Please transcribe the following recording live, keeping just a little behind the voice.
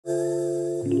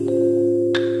Hey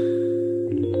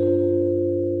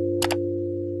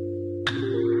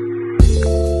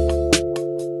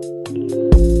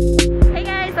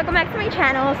guys, welcome back to my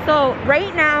channel. So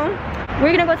right now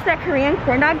we're gonna go to that Korean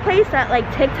corn dog place, that like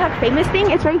TikTok famous thing.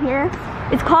 It's right here.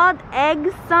 It's called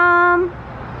Eggsum.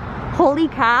 Holy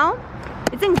cow.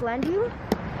 It's in Glenview.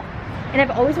 And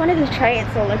I've always wanted to try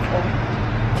it, so let's go.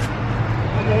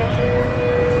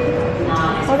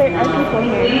 Oh, there are people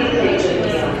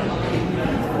here.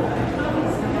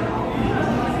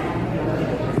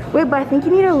 Wait, but I think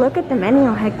you need to look at the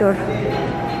menu, Hector.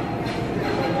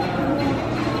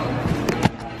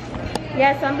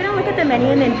 Yeah, so I'm gonna look at the menu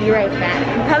and then be right back.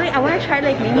 I want to try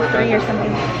like maybe 3 or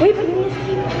something. Wait, but you need to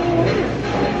see.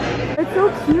 It's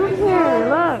so cute here,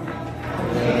 look.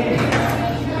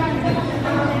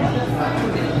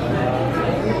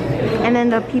 And then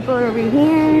the people over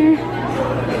here.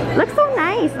 Looks so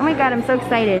nice. Oh my god, I'm so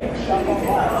excited.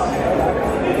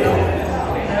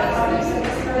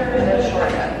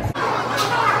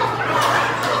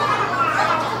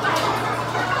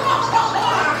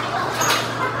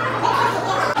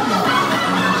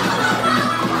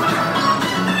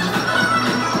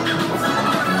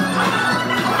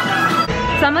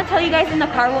 So I'm gonna tell you guys in the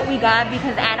car what we got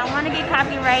because I don't want to get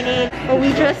copyrighted. But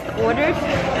we just ordered.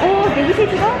 Oh, did we say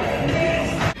to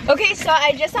go? Okay, so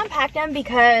I just unpacked them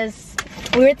because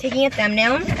we were taking a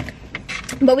thumbnail.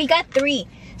 But we got 3.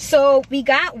 So we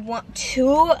got 2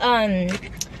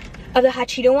 of the hot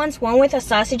Cheeto ones. One with a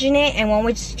sausage in it and one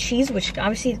with cheese, which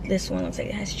obviously this one looks like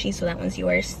it has cheese, so that one's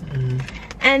yours.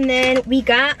 And then we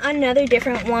got another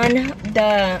different one,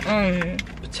 the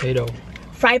potato.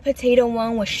 Fried potato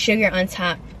one with sugar on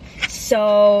top.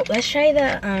 So let's try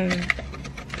the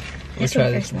this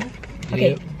one first. Okay,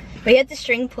 yep. But you have to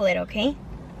string pull it, okay?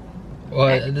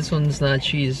 Well, this one's not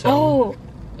cheese. So. Oh.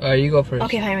 Alright, you go first.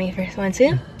 Okay, fine, me first. 1,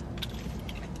 2.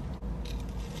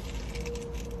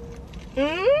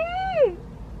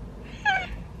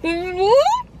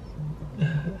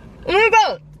 Oh my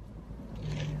god.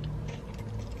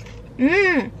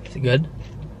 Is it good?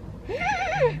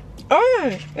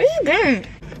 Oh, this is good.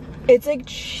 It's like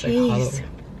cheese. Like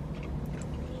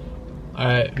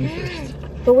alright, me first.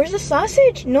 But where's the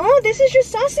sausage? No, this is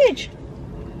just sausage.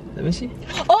 Let me see.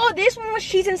 Oh, this one was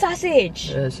cheese and sausage.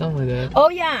 Yeah, something like that. Oh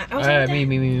yeah. Alright, me.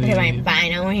 Okay,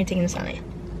 fine. I don't want you taking this on it.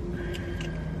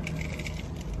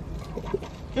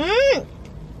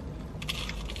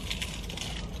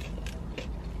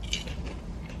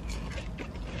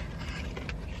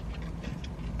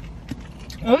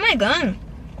 Oh my god.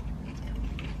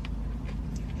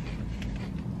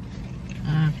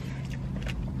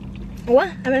 What?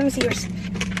 Let me see yours.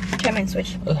 Try mine,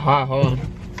 switch. It's hot, hold on.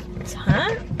 It's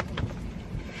hot? I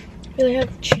really have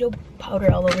Cheeto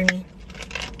powder all over me.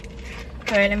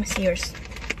 Alright, let me see yours.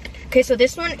 Okay, so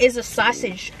this one is a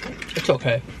sausage. It's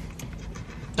okay.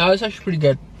 No, it's actually pretty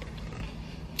good.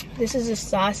 This is a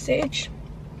sausage.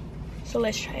 So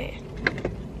let's try it.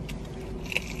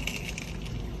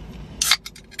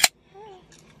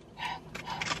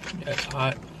 Yeah, it's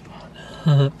hot.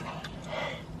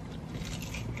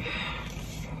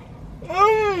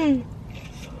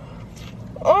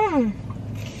 Oh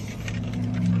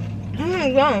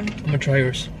my god. I'm gonna try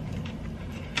yours.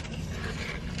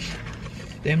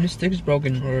 Damn, this stick is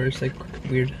broken, or it's like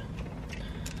weird.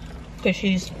 Okay,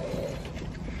 cheese.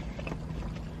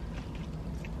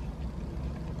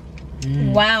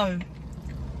 Wow.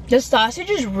 The sausage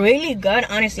is really good,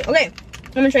 honestly. Okay,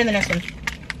 I'm gonna try the next one.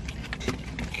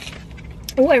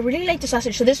 Oh, I really like the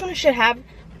sausage. So this one should have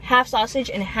half sausage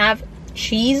and half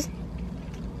cheese.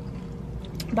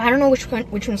 But I don't know which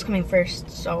one's coming first.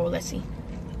 So let's see.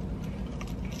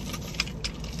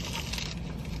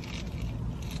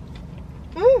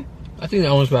 I think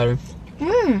that one's better.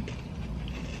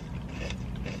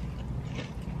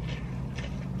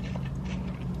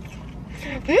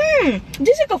 This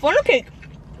is like a funnel cake.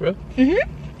 Really?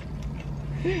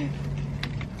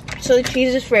 So the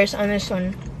cheese is first on this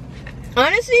one.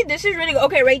 Honestly, this is really good.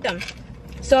 Okay, rate them.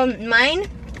 So mine,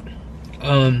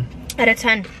 out of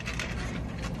 10.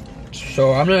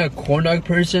 So I'm not a corn dog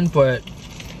person, but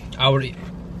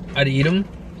I'd eat them.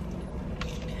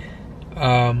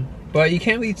 But you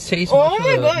can't really taste. Oh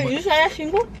my god, you saw that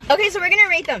single? Okay, so we're gonna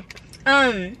rate them.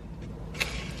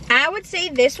 I would say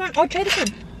this one. Oh, try this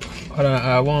one. Hold on,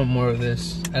 I want more of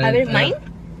this. Mine?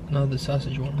 No, the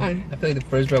sausage one. I feel like the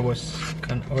first bite was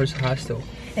kind of, or it's hot still.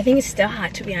 I think it's still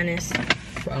hot, to be honest.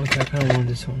 But I don't care, I kind of want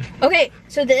this one. Okay,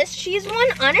 so this cheese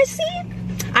one, honestly,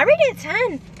 I rate it a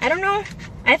 10. I don't know.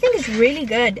 I think it's really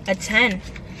good, a 10.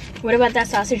 What about that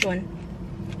sausage one?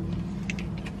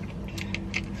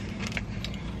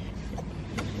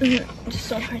 It's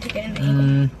so hard to get in the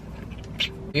angle.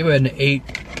 Give it an 8.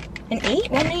 An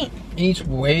 8? What an 8? It needs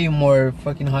way more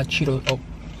fucking hot Cheetos. Oh,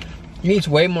 it needs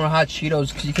way more hot Cheetos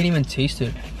because you can't even taste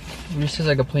it. It just tastes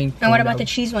like a plain. And what about the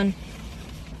cheese one?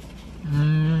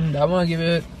 I want to give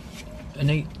it an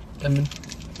 8. I mean,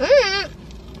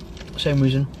 same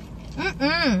reason.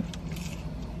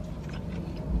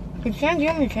 You can't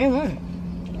give me the same one.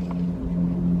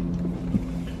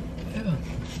 Yeah.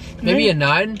 Maybe a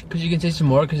 9 because you can taste it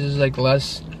more because it's like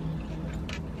less.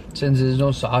 Since there's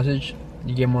no sausage,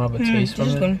 you get more of a taste from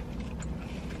it. Good.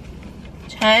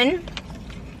 10.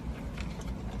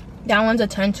 That one's a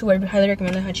 10 too. I highly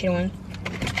recommend the hot Cheeto one.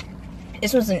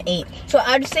 This one's an 8. So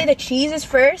I'd say the cheese is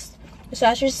first, the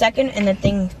sausage is second, and the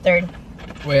thing third.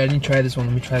 Wait, I didn't try this one.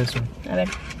 Let me try this one. Okay.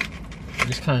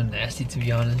 It's kind of nasty, to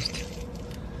be honest.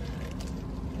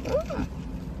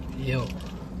 Yo.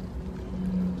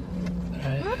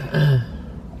 Alright.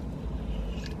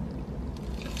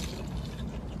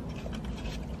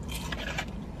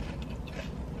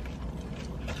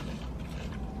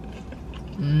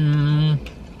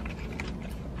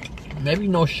 Maybe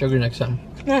no sugar next time.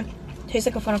 Yeah, tastes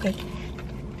like a funnel cake.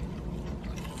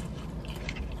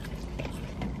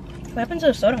 What happened to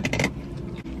the soda?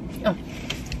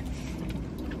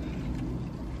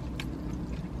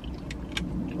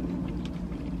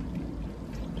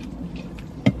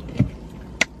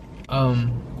 Oh.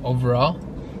 Overall?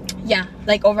 Yeah,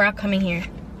 like overall coming here.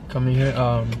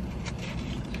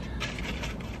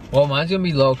 Well, mine's gonna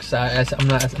be low because I'm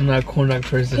not a corn dog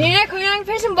person. You're not a corn dog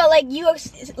person, but like you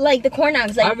like the corn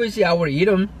dogs. Like obviously, I would eat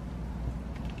them.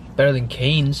 Better than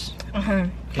Cane's.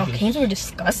 Oh, Cane's were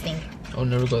disgusting. I'll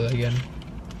never go there again.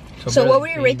 So what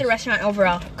would you rate the restaurant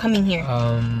overall coming here?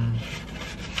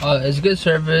 It's good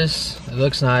service. It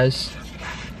looks nice.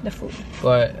 The food.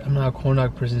 But I'm not a corn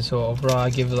dog person, so overall I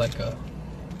give it like a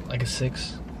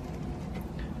 6.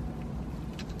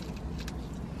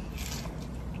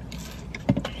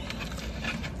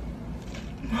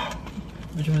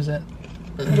 Which one is that?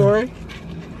 Yours.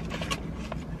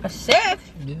 A 6?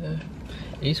 Yeah.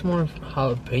 It needs more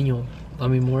jalapeno. I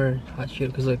mean more hot Cheeto,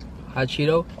 because like hot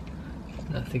Cheeto,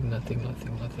 nothing.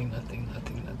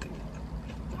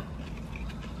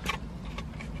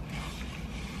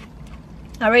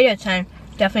 I rate it a 10.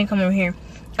 Definitely come over here.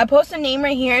 I post a name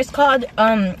right here. It's called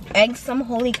Eggsum,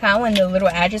 holy cow, and the little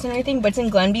address and everything, but it's in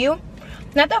Glenview.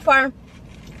 Not that far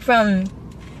from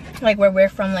like where we're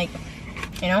from, like,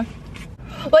 you know.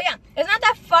 Well, yeah, it's not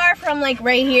that far from like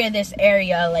right here, this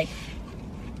area, like.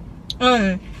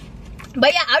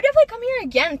 But yeah, I'll definitely come here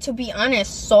again, to be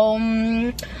honest. So,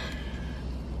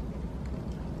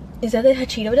 is that the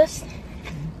Cheeto dust?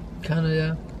 Kinda,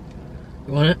 yeah.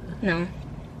 You want it? No.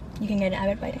 You can get it. I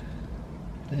would bite it.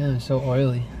 Damn, it's so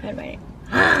oily. I would bite it.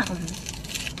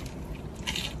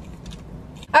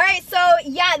 Alright, so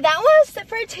yeah, that was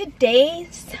for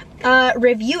today's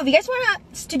review. If you guys want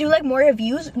us to do like more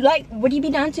reviews, like, would you be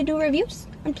down to do reviews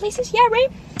on places? Yeah,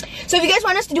 right? So if you guys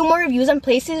want us to do more reviews on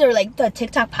places or like the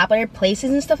TikTok popular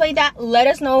places and stuff like that, let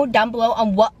us know down below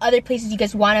on what other places you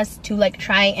guys want us to like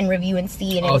try and review and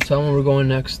see. And I'll tell them where we're going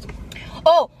next.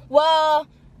 Oh, well,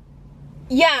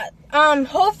 yeah,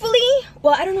 hopefully,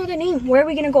 well, I don't know the name. Where are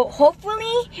we gonna go?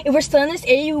 Hopefully, if we're still in this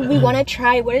area, we want to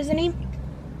try, what is the name?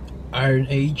 Iron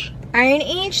Age. Iron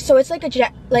Age. So it's like it's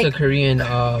a Korean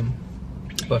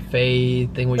buffet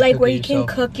thing where you can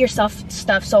cook yourself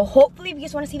stuff. So hopefully if you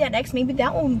guys want to see that next, maybe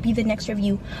that will be the next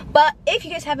review. But if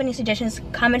you guys have any suggestions,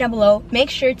 comment down below. Make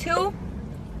sure to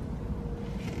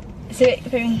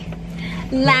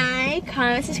like,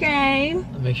 comment,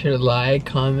 subscribe. Make sure to like,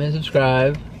 comment,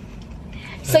 subscribe,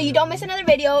 so you don't miss another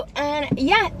video. And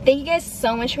yeah, thank you guys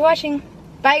so much for watching.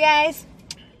 Bye guys.